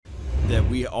that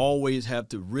we always have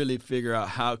to really figure out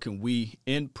how can we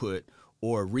input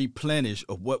or replenish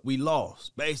of what we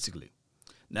lost, basically.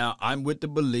 Now, I'm with the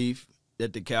belief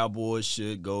that the Cowboys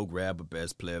should go grab a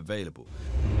best player available.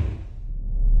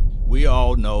 We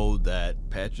all know that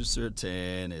Patrick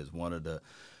Surtain is one of the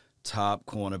top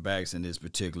cornerbacks in this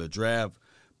particular draft,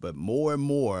 but more and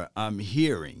more I'm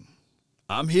hearing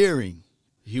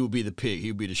he will be the pick.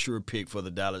 He'll be the sure pick for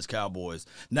the Dallas Cowboys.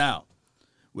 Now,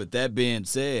 with that being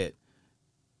said,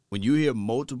 when you hear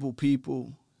multiple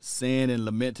people saying and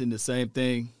lamenting the same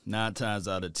thing, 9 times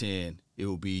out of 10, it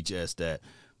will be just that.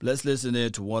 But let's listen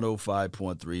in to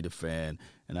 105.3 The Fan,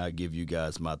 and I'll give you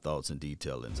guys my thoughts and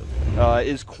detailings of it.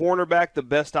 Is cornerback the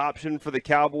best option for the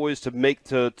Cowboys to make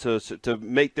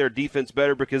their defense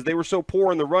better? Because they were so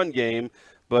poor in the run game,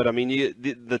 but, I mean,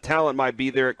 the talent might be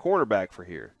there at cornerback for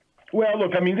here. Well,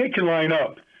 look, I mean, they can line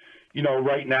up,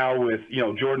 right now with,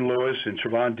 Jordan Lewis and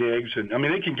Trevon Diggs. And, I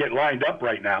mean, they can get lined up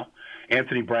right now,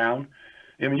 Anthony Brown.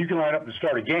 I mean, you can line up and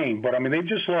start a game. But, I mean, they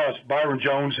just lost Byron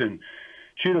Jones and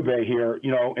Chidobe here,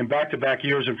 in back-to-back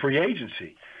years in free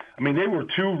agency. I mean, they were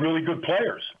 2 really good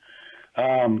players.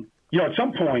 At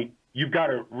some point, you've got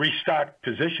to restock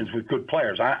positions with good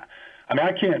players. I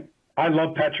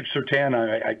love Patrick Surtain.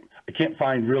 I can't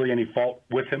find really any fault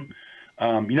with him.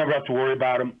 You never have to worry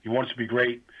about him. He wants to be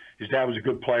great. His dad was a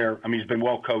good player. I mean, he's been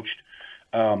well coached.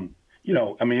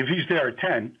 If he's there at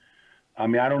 10, I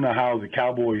don't know how the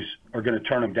Cowboys are going to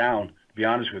turn him down, to be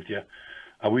honest with you.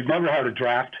 We've never had a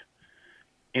draft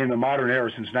in the modern era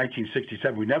since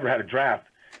 1967. We never had a draft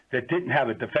that didn't have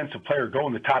a defensive player go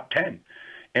in the top 10.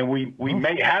 And we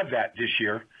may have that this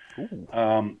year.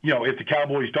 If the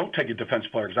Cowboys don't take a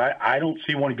defensive player, because I don't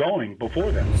see one going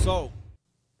before then. So,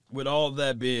 with all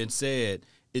that being said,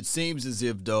 it seems as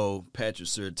if, though, Patrick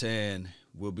Surtain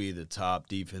will be the top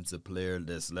defensive player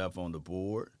that's left on the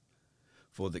board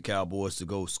for the Cowboys to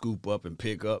go scoop up and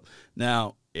pick up.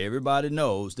 Now, everybody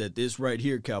knows that this right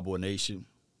here, Cowboy Nation,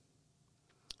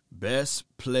 best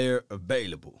player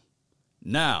available.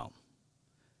 Now,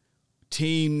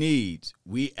 team needs.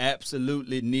 We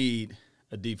absolutely need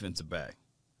a defensive back.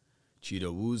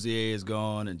 Cheeto Wuzier is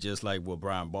gone, and just like what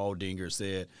Brian Baldinger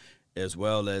said, as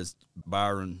well as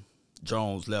Byron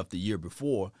Jones left the year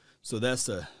before. So that's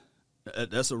a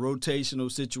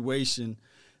rotational situation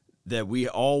that we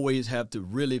always have to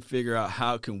really figure out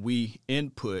how can we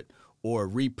input or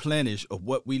replenish of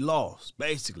what we lost,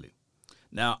 basically.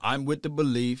 Now, I'm with the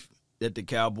belief that the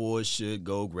Cowboys should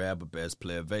go grab a best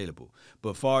player available.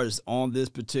 But as far as on this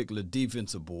particular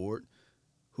defensive board,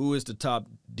 who is the top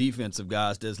defensive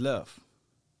guys that's left?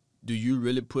 Do you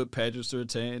really put Patrick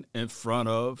Surtain in front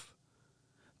of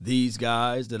these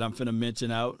guys that I'm finna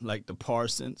mention out, like the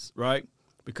Parsons, right?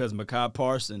 Because Micah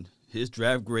Parsons, his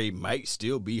draft grade might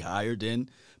still be higher than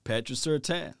Patrick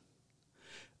Surtain.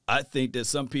 I think that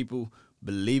some people,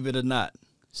 believe it or not,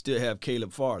 still have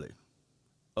Caleb Farley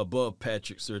above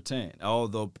Patrick Surtain.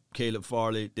 Although Caleb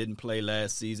Farley didn't play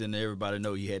last season, everybody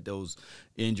know he had those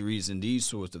injuries and these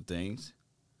sorts of things.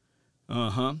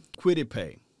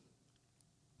 Quiddipe.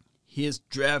 His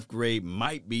draft grade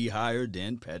might be higher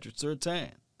than Patrick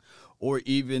Surtain. Or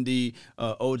even the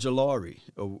Ojulari,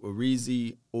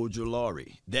 Orizi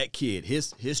Ojulari. That kid,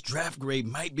 his draft grade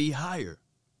might be higher.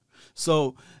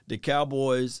 So the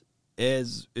Cowboys,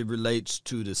 as it relates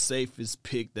to the safest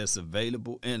pick that's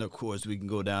available, and, of course, we can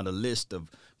go down the list of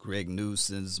Greg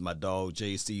Newsom's, my dog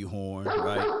J.C. Horn,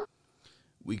 right?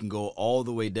 We can go all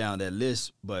the way down that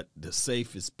list, but the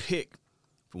safest pick,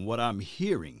 from what I'm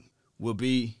hearing, will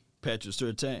be Patrick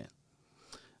Surtain.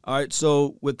 All right,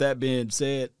 so with that being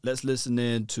said, let's listen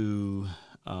in to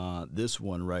this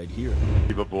one right here.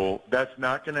 Unbelievable. That's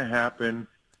not going to happen.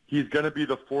 He's going to be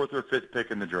the 4th or 5th pick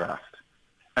in the draft.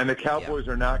 And the Cowboys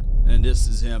are not. And this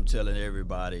is him telling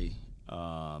everybody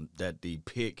that the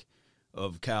pick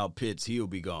of Kyle Pitts, he'll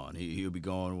be gone. He'll be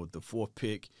gone with the 4th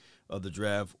pick of the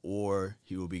draft, or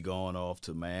he will be going off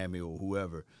to Miami or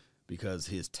whoever, because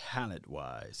his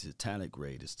talent-wise, his talent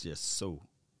grade is just so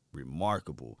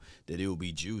remarkable that it will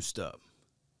be juiced up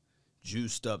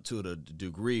to the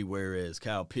degree, whereas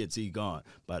Kyle Pitts, he gone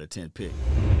by the 10th pick.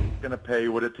 Going to pay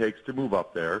what it takes to move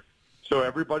up there. So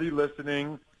everybody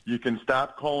listening, you can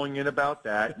stop calling in about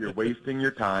that. You're wasting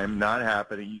your time. Not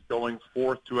happening. He's going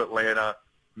 4th to Atlanta,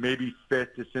 maybe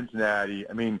 5th to Cincinnati.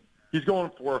 I mean, he's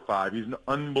going 4 or 5. He's an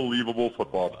unbelievable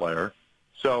football player.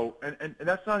 So, and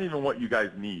that's not even what you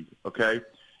guys need, okay?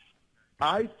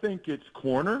 I think it's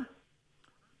corner.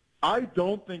 I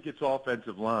don't think it's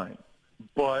offensive line,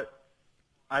 but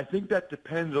I think that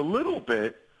depends a little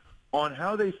bit on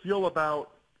how they feel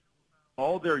about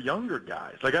all their younger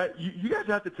guys. Like, you guys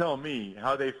have to tell me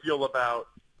how they feel about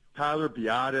Tyler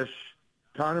Biadasz,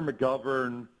 Connor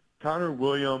McGovern, Connor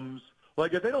Williams.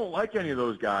 Like, if they don't like any of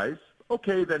those guys,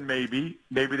 okay, then maybe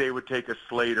they would take a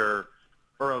Slater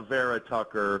or a Vera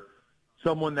Tucker,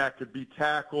 someone that could be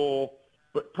tackle,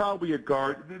 but probably a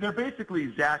guard. They're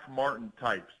basically Zach Martin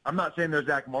types. I'm not saying they're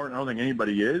Zach Martin. I don't think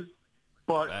anybody is.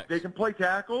 But Facts. They can play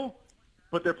tackle,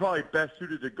 but they're probably best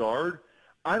suited to guard.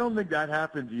 I don't think that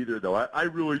happens either, though. I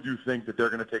really do think that they're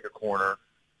going to take a corner.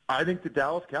 I think the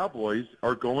Dallas Cowboys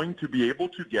are going to be able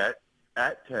to get,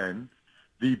 at 10,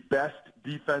 the best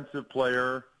defensive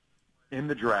player in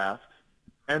the draft,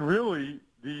 and really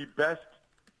the best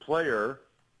player,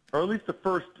 or at least the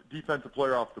first defensive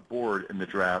player off the board in the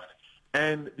draft,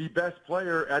 and the best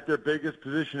player at their biggest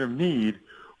position of need,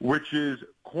 which is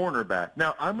cornerback.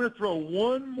 Now, I'm going to throw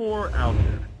one more out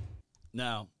there.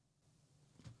 Now,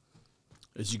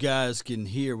 as you guys can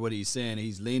hear what he's saying,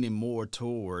 he's leaning more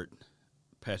toward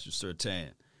Patrick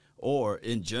Surtain. Or,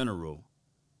 in general,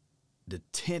 the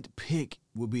 10th pick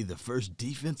will be the first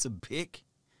defensive pick.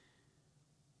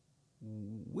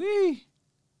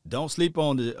 Don't sleep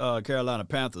on the Carolina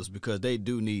Panthers because they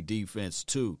do need defense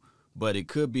too. But it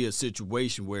could be a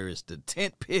situation where it's the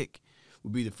 10th pick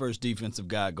will be the first defensive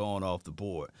guy going off the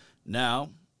board. Now,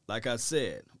 like I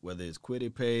said, whether it's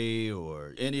Quiddipe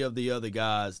or any of the other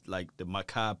guys like the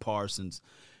Micah Parsons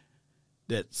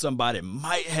that somebody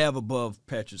might have above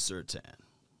Patrick Surtain.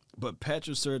 But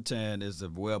Patrick Surtain is a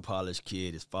well-polished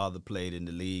kid. His father played in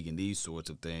the league and these sorts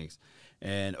of things.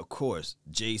 And, of course,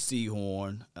 J.C.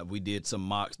 Horn, we did some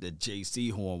mocks that J.C.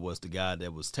 Horn was the guy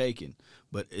that was taken.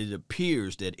 But it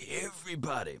appears that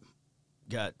everybody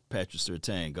got Patrick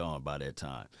Surtain gone by that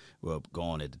time. Well,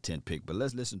 gone at the 10th pick. But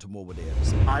let's listen to more what they have to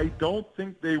say. I don't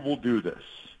think they will do this,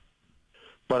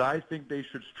 but I think they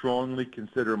should strongly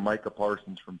consider Micah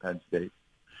Parsons from Penn State.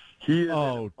 He is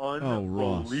an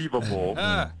unbelievable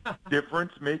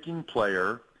difference-making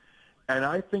player, and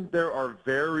I think there are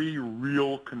very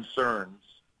real concerns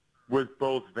with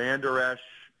both Van Der Esch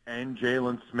and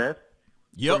Jalen Smith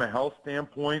from a health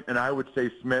standpoint, and I would say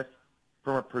Smith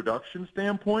from a production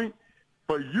standpoint.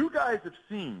 But you guys have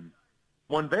seen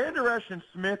when Van Der Esch and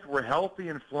Smith were healthy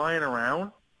and flying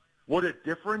around, what a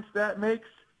difference that makes.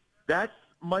 That's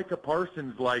Micah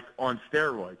Parsons like on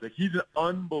steroids. Like, he's an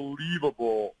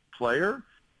unbelievable player,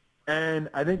 and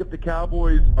I think if the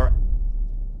Cowboys are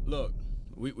 – Look,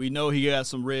 we know he got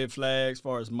some red flags as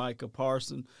far as Micah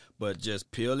Parsons, but just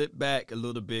peel it back a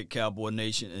little bit, Cowboy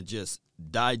Nation, and just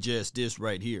digest this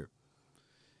right here.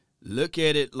 Look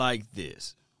at it like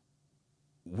this.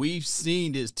 We've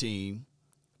seen this team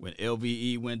when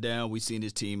LVE went down. We've seen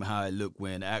this team how it looked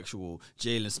when actual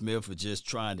Jalen Smith was just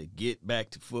trying to get back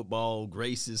to football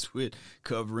graces with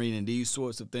covering and these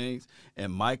sorts of things.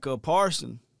 And Micah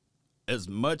Parsons, as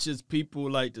much as people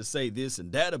like to say this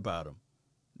and that about him,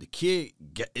 the kid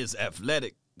is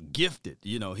athletic, gifted.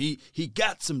 You know, he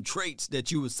got some traits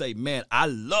that you would say, man, I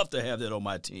love to have that on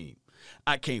my team.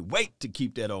 I can't wait to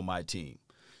keep that on my team.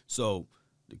 So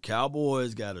the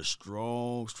Cowboys got a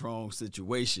strong, strong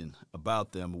situation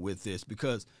about them with this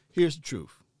because here's the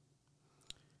truth.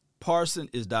 Parson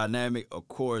is dynamic. Of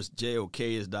course, JOK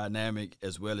is dynamic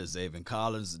as well as Zaven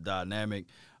Collins is dynamic.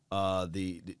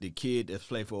 The kid that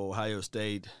played for Ohio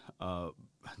State,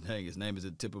 dang, his name is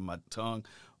at the tip of my tongue,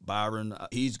 Byron,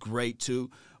 he's great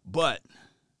too. But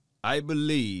I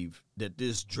believe that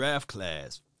this draft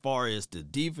class, far as the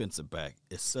defensive back,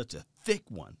 is such a thick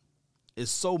one.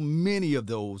 It's so many of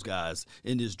those guys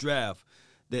in this draft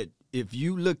that if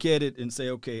you look at it and say,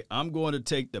 okay, I'm going to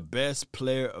take the best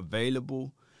player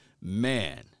available,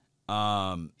 man,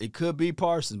 it could be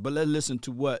Parsons. But let's listen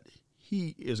to what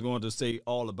he is going to say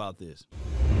all about this.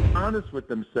 honest with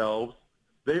themselves,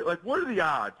 they like, what are the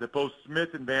odds that both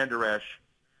Smith and Van Der Esch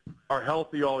are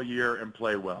healthy all year and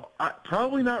play well?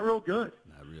 Probably not real good.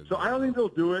 So I don't think they'll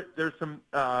do it. There's some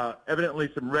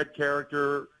evidently some red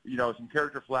character, some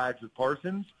character flags with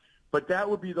Parsons. But that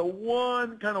would be the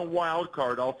one kind of wild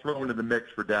card I'll throw into the mix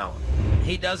for Dallas.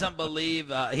 He doesn't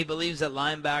believe he believes that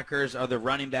linebackers are the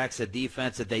running backs of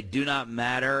defense, that they do not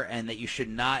matter, and that you should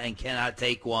not and cannot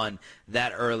take one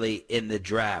that early in the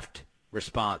draft.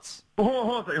 Response.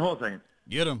 Hold on a second.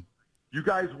 Get him. You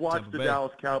guys watch the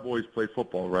Dallas Cowboys play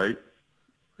football, right?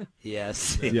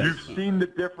 Yes. You've seen the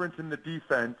difference in the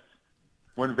defense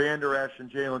when Van Der Esch and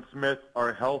Jalen Smith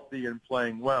are healthy and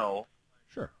playing well,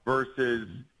 sure, versus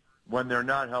when they're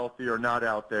not healthy or not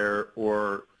out there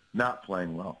or not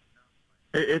playing well.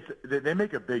 They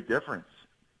make a big difference.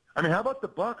 I mean, how about the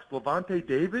Bucs, Levante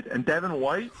David and Devin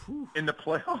White in the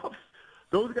playoffs?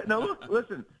 Those guys. Now, look,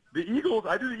 listen, the Eagles,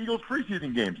 I do the Eagles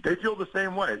preseason games. They feel the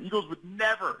same way. Eagles would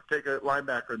never take a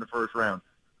linebacker in the first round.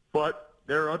 But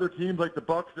there are other teams like the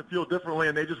Bucs that feel differently,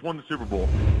 and they just won the Super Bowl.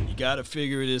 You got to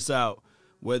figure this out,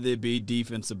 whether it be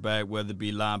defensive back, whether it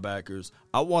be linebackers.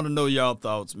 I want to know y'all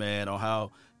thoughts, man, on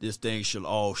how this thing should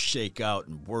all shake out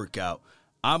and work out.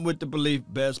 I'm with the belief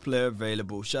best player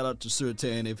available. Shout out to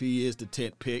Surtain if he is the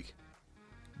 10th pick.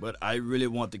 But I really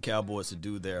want the Cowboys to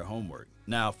do their homework.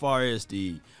 Now, as far as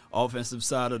the offensive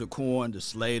side of the coin, the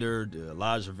Slater, the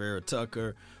Elijah Vera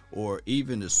Tucker, or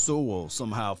even the Sewell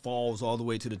somehow falls all the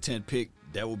way to the 10th pick,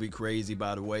 that would be crazy,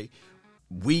 by the way.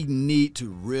 We need to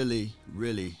really,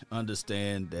 really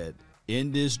understand that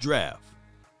in this draft,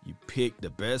 you pick the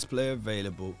best player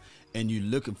available, and you're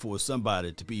looking for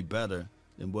somebody to be better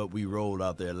than what we rolled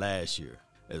out there last year.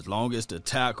 As long as the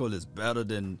tackle is better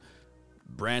than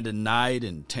Brandon Knight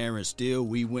and Terrence Steele,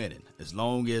 we winning. As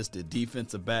long as the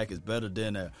defensive back is better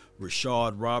than a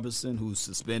Rashard Robinson, who's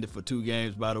suspended for 2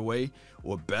 games, by the way,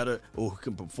 or better, or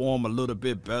can perform a little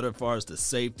bit better as far as the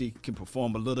safety, can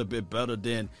perform a little bit better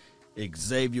than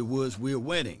Xavier Woods, we're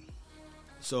winning.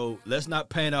 So let's not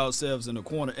paint ourselves in a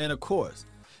corner. And, of course,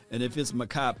 and if it's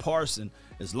Micah Parsons,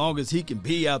 as long as he can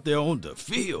be out there on the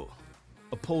field,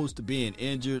 opposed to being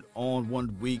injured on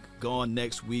 1 week, gone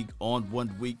next week, on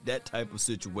 1 week, that type of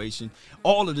situation.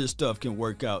 All of this stuff can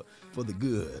work out for the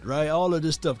good, right? All of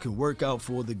this stuff can work out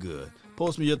for the good.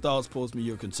 Post me your thoughts, post me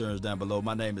your concerns down below.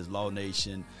 My name is Law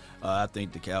Nation. I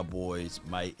think the Cowboys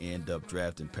might end up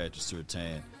drafting Patrick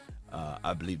Surtain.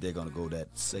 I believe they're going to go that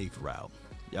safe route.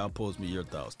 Y'all post me your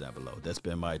thoughts down below. That's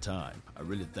been my time. I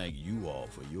really thank you all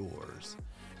for yours.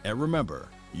 And remember,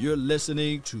 you're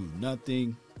listening to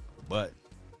nothing but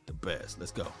the best.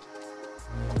 Let's go.